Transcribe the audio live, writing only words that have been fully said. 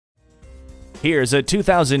Here's a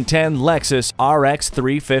 2010 Lexus RX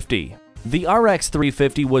 350. The RX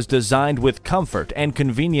 350 was designed with comfort and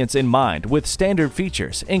convenience in mind with standard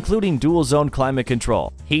features including dual-zone climate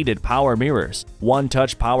control, heated power mirrors,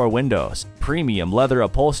 one-touch power windows, premium leather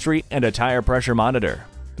upholstery, and a tire pressure monitor.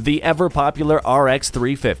 The ever-popular RX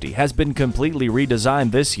 350 has been completely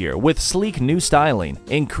redesigned this year with sleek new styling,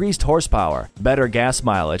 increased horsepower, better gas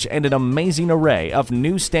mileage, and an amazing array of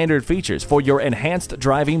new standard features for your enhanced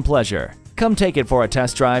driving pleasure. Come take it for a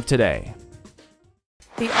test drive today.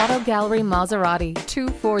 The Auto Gallery Maserati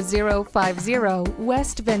 24050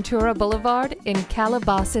 West Ventura Boulevard in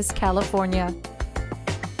Calabasas, California.